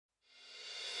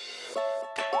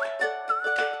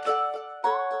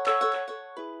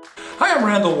Hi, I'm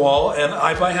Randall Wall, and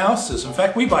I buy houses. In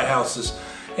fact, we buy houses.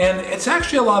 And it's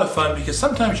actually a lot of fun because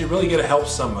sometimes you really get to help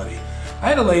somebody. I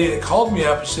had a lady that called me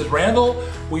up and she said, Randall,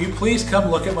 will you please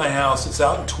come look at my house? It's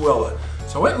out in Tooele.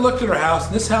 So I went and looked at her house,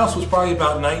 and this house was probably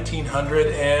about 1900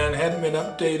 and hadn't been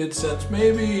updated since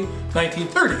maybe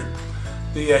 1930.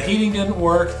 The heating didn't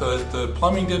work, the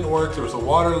plumbing didn't work, there was a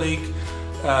water leak.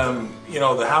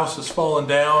 The house was falling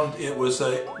down. It was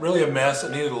really a mess. It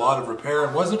needed a lot of repair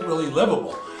and wasn't really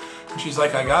livable. And she's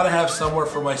like, I gotta have somewhere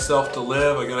for myself to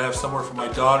live. I gotta have somewhere for my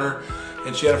daughter.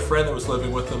 And she had a friend that was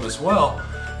living with them as well.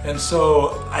 And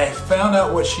so I found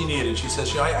out what she needed. She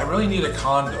says, I really need a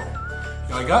condo.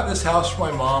 I got this house for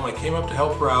my mom. I came up to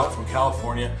help her out from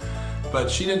California, but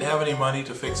she didn't have any money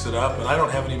to fix it up, and I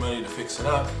don't have any money to fix it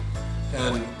up.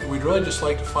 And we'd really just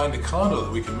like to find a condo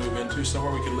that we can move into,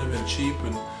 somewhere we can live in cheap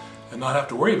and not have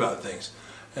to worry about things.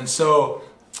 And so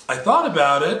I thought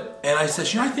about it, and I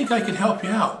said, I think I can help you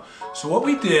out. So what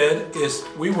we did is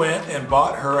we went and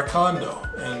bought her a condo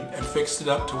and fixed it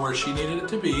up to where she needed it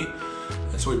to be.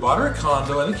 And so we bought her a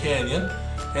condo in the canyon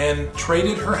and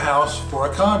traded her house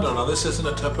for a condo. Now this isn't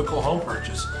a typical home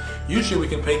purchase. Usually we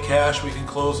can pay cash, we can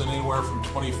close in anywhere from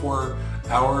 24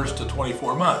 hours to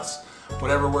 24 months,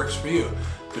 whatever works for you.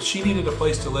 But she needed a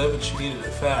place to live and she needed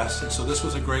it fast, and so this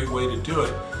was a great way to do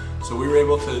it. So we were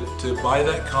able to buy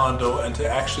that condo and to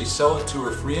actually sell it to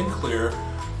her free and clear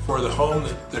for the home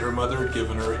that her mother had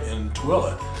given her in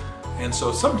Tooele. And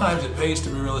so sometimes it pays to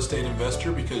be a real estate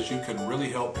investor because you can really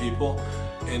help people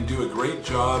and do a great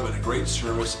job and a great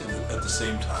service at the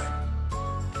same time.